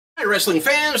Hi wrestling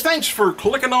fans, thanks for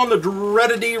clicking on the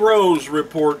dreaded Rose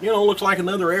report. You know, looks like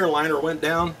another airliner went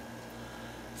down.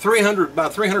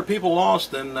 About 300 people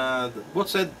lost, and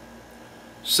what's that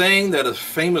saying that a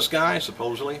famous guy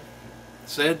supposedly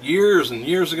said years and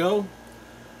years ago?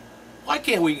 Why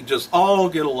can't we just all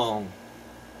get along?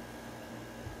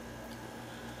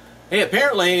 Hey,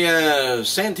 apparently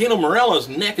Santino Marella's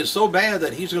neck is so bad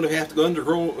that he's going to have to go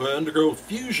undergo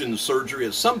fusion surgery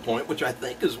at some point, which I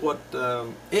think is what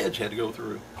Edge had to go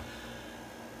through.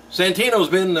 Santino's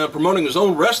been promoting his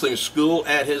own wrestling school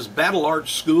at his Battle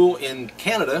Arts school in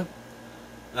Canada.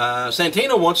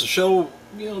 Santino wants the show,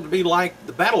 to be like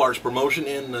the Battle Arts promotion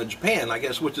in Japan, I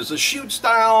guess, which is a shoot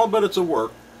style, but it's a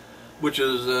work, which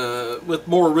is with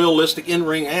more realistic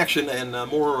in-ring action and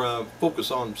more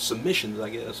focus on submissions, I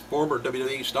guess. Former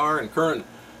WWE star and current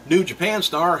New Japan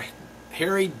star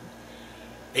Harry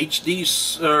D.H.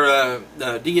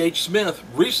 Smith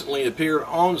recently appeared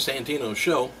on Santino's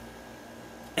show.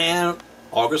 And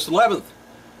August 11th,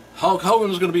 Hulk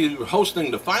Hogan is going to be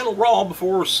hosting the final Raw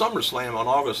before SummerSlam on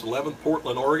August 11th,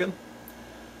 Portland, Oregon,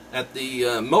 at the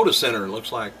Moda Center, it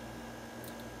looks like.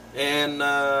 And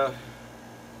I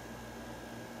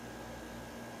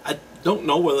don't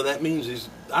know whether that means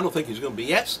I don't think he's going to be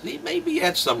he may be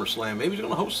at SummerSlam. Maybe he's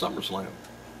going to host SummerSlam.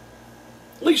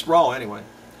 At least Raw, anyway.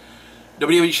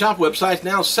 WWE Shop website's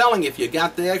now selling, if you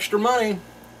got the extra money,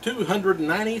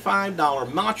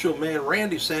 $295 Macho Man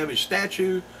Randy Savage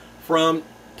statue from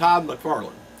Todd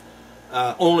McFarlane.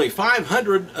 Only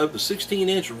 500 of the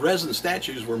 16-inch resin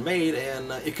statues were made,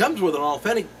 and it comes with an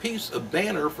authentic piece of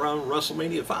banner from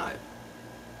WrestleMania 5.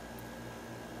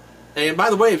 And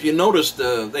by the way, if you noticed,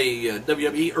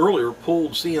 WWE earlier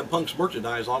pulled CM Punk's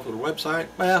merchandise off of their website.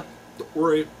 Well, don't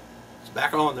worry, it's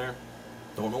back on there.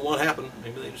 Don't know what happened.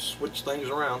 Maybe they just switched things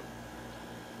around.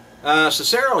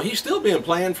 Cesaro, he's still being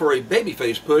planned for a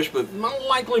babyface push, but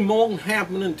likely won't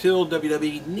happen until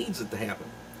WWE needs it to happen,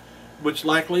 which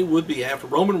likely would be after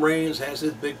Roman Reigns has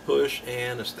his big push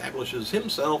and establishes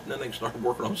himself, and then they can start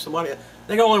working on somebody.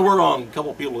 They can only work on a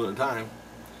couple people at a time.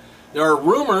 There are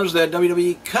rumors that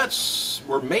WWE cuts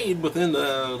were made within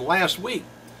the last week,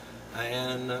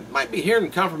 and might be hearing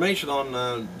confirmation on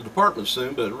the department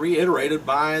soon, but reiterated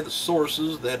by the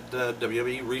sources that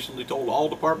WWE recently told all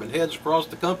department heads across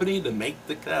the company to make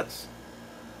the cuts.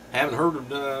 Haven't heard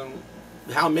of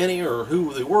how many or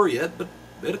who they were yet, but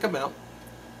it'll come out.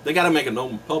 They got to make it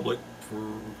known public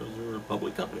because they're a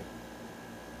public company.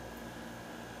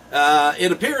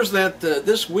 It appears that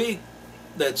this week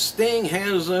that Sting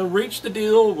has reached a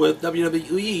deal with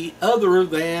WWE other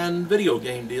than video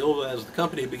game deal, as the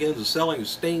company begins selling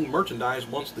Sting merchandise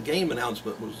once the game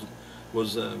announcement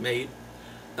was made.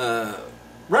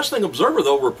 Wrestling Observer,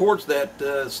 though, reports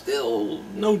that still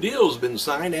no deal has been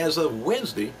signed as of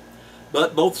Wednesday,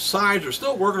 but both sides are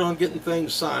still working on getting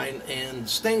things signed, and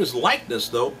Sting's likeness,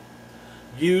 though,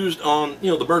 used on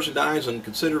the merchandise and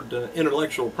considered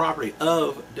intellectual property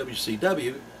of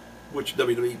WCW, which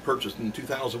WWE purchased in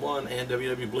 2001, and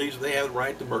WWE believes they have the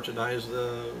right to merchandise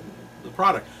the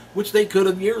product, which they could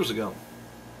have years ago.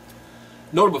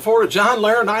 Noted before, John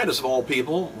Laurinaitis, of all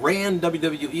people, ran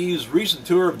WWE's recent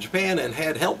tour of Japan and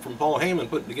had help from Paul Heyman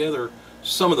putting together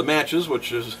some of the matches,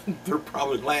 which is they're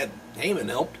probably glad Heyman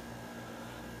helped.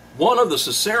 One of the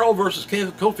Cesaro versus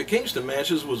Kofi Kingston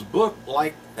matches was booked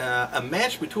like a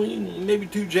match between maybe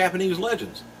two Japanese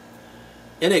legends.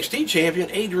 NXT champion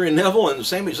Adrian Neville and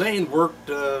Sami Zayn worked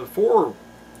 4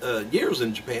 years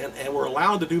in Japan and were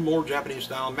allowed to do more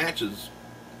Japanese-style matches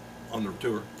on their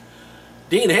tour.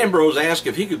 Dean Ambrose asked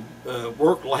if he could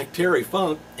work like Terry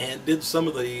Funk and did some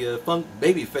of the Funk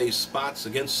babyface spots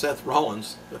against Seth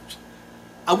Rollins.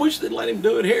 I wish they'd let him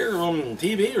do it here on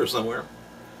TV or somewhere.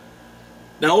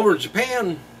 Now over in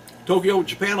Japan, Tokyo,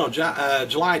 Japan on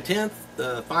July 10th,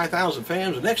 5,000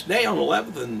 fans. The next day on the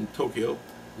 11th in Tokyo,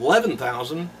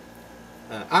 11,000.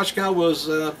 Osaka was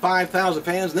 5,000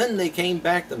 fans. Then they came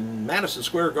back to Madison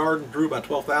Square Garden, drew about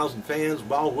 12,000 fans.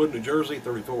 Wildwood, New Jersey,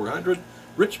 3,400.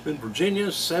 Richmond,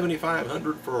 Virginia,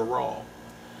 7,500 for a Raw.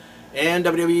 And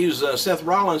WWE's Seth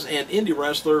Rollins and indie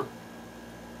wrestler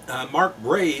Mark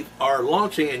Brave are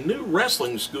launching a new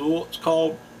wrestling school. It's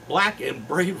called Black and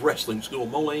Brave Wrestling School,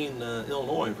 Moline,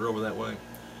 Illinois, if you're over that way.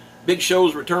 Big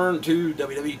Show's return to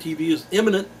WWE TV is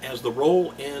imminent as the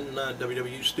role in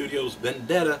WWE Studios'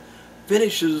 Vendetta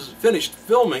finished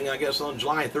filming, I guess, on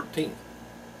July 13th.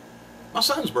 My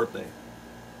son's birthday.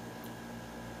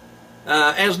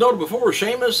 As noted before,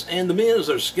 Sheamus and The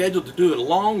Miz are scheduled to do a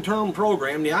long-term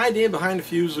program. The idea behind the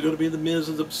fuse is going to be The Miz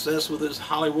is obsessed with his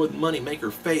Hollywood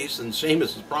moneymaker face, and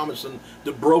Sheamus is promising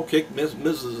to bro-kick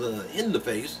Miz's in the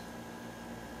face.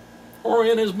 or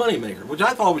in his moneymaker, which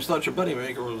I always thought your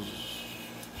moneymaker was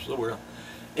somewhere else.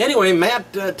 Anyway,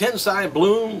 Matt Tensai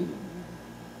Bloom,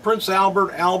 Prince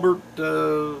Albert, I don't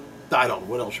know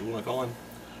what else you want to call him,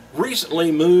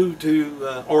 recently moved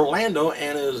to Orlando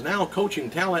and is now coaching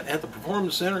talent at the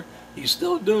Performance Center. He's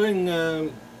still doing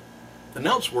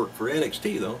announce work for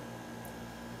NXT, though.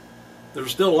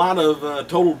 There's still a lot of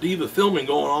Total Diva filming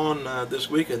going on this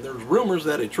week, and there's rumors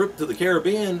that a trip to the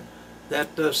Caribbean that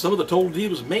some of the Total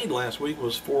Divas made last week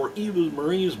was for Eva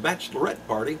Marie's bachelorette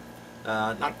party.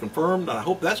 Not confirmed. I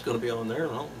hope that's going to be on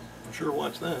there. I'll for sure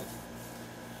watch that.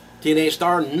 TNA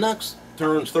star Nux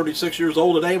turns 36 years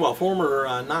old today, while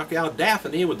former knockout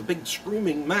Daphne with the big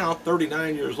screaming mouth,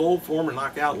 39 years old, former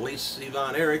knockout Lacey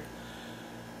Von Erich,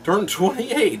 turned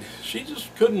 28. She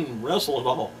just couldn't wrestle at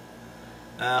all.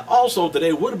 Also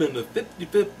today would have been the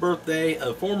 55th birthday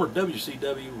of former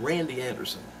WCW Randy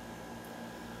Anderson.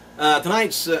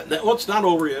 Tonight's, well, it's not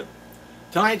over yet.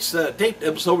 Tonight's taped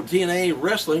episode of TNA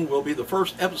Wrestling will be the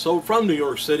first episode from New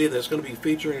York City that's going to be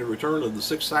featuring the return of the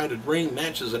six-sided ring.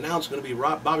 Matches announced going to be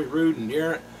Bobby Roode and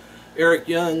Eric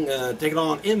Young taking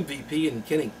on MVP and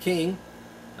Kenny King.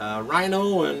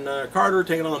 Rhino and Carter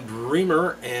taking on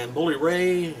Dreamer and Bully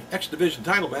Ray. X Division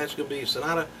title match going to be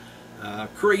Sonata,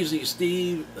 Crazy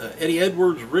Steve, Eddie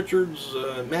Edwards, Richards,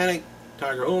 Manic,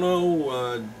 Tiger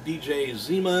Ono, DJ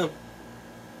Zima.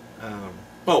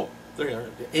 There you are.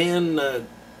 And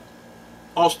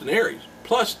Austin Aries.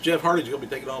 Plus, Jeff Hardy's going to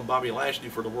be taking on Bobby Lashley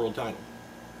for the world title.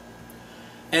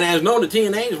 And as known to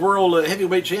TNA's World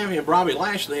Heavyweight Champion, Bobby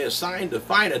Lashley is signed to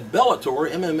fight at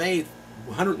Bellator MMA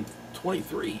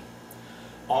 123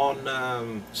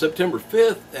 on September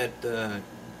 5th at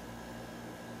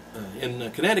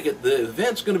in Connecticut. The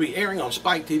event's going to be airing on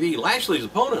Spike TV. Lashley's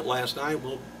opponent last night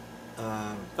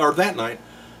that night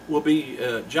will be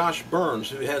Josh Burns,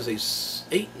 who has a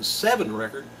 8-7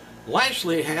 record.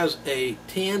 Lashley has a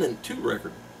 10-2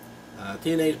 record.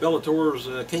 TNA's Bellator's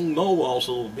King Mo will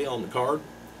also be on the card.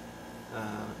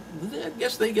 I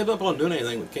guess they give up on doing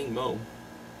anything with King Mo.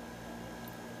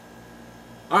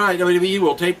 Alright, WWE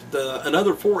will tape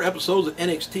another 4 episodes of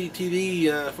NXT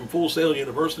TV from Full Sail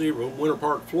University, Winter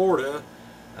Park, Florida,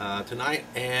 tonight,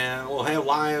 and we'll have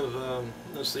live,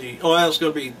 let's see, that's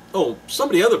going to be, some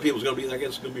of the other people's going to be there. I guess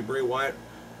it's going to be Bray Wyatt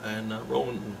and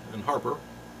Roman and Harper.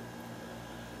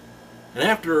 And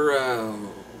after,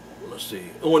 let's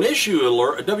see, an issue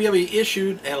alert, WWE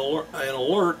issued an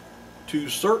alert to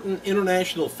certain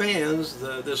international fans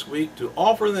this week to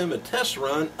offer them a test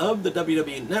run of the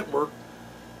WWE Network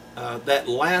that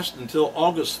lasts until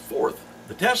August 4th.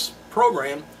 The test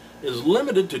program is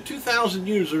limited to 2,000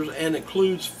 users and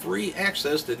includes free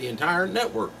access to the entire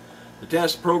network. The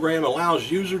test program allows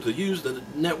users to use the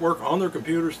network on their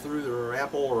computers through their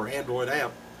Apple or Android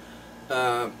app.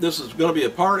 This is going to be a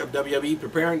part of WWE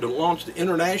preparing to launch the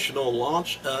international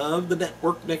launch of the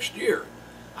network next year.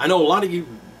 I know a lot of you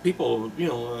people,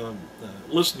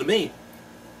 listen to me,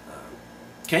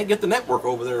 can't get the network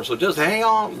over there, so just hang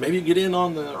on. Maybe you get in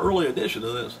on the early edition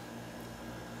of this.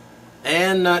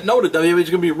 And note that WWE is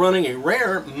going to be running a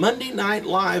rare Monday Night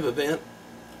Live event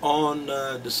on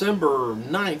December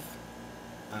 9th.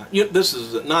 This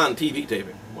is a non-TV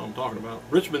taping, what I'm talking about.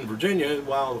 Richmond, Virginia,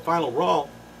 while the final Raw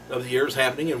of the year is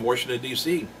happening in Washington,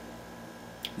 D.C.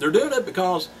 They're doing it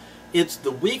because it's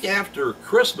the week after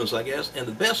Christmas, I guess, and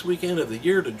the best weekend of the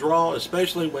year to draw,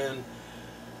 especially when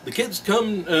the kids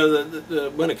come,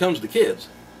 when it comes to kids.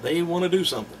 They want to do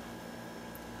something.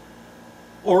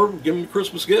 Or give them a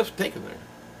Christmas gift, take them there.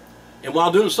 And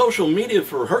while doing social media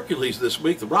for Hercules this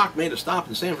week, The Rock made a stop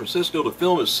in San Francisco to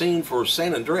film a scene for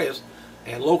San Andreas,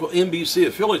 and local NBC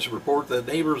affiliates report that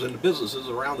neighbors and the businesses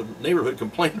around the neighborhood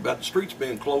complained about the streets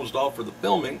being closed off for the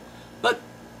filming, but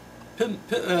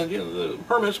the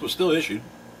permits were still issued.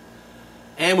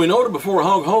 And we noted before,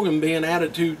 Hulk Hogan being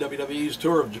added to WWE's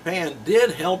tour of Japan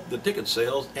did help the ticket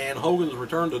sales, and Hogan's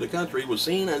return to the country was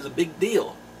seen as a big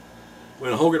deal.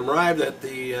 When Hogan arrived at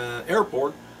the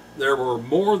airport, there were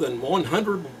more than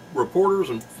 100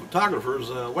 reporters and photographers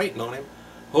waiting on him.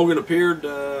 Hogan appeared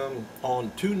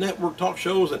on 2 network talk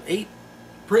shows and 8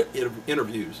 print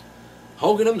interviews.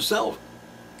 Hogan himself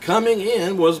coming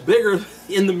in was bigger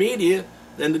in the media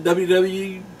than the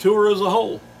WWE tour as a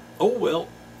whole. Oh well.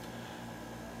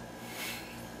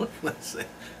 What can I say?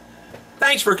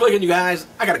 Thanks for clicking, you guys.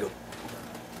 I gotta go.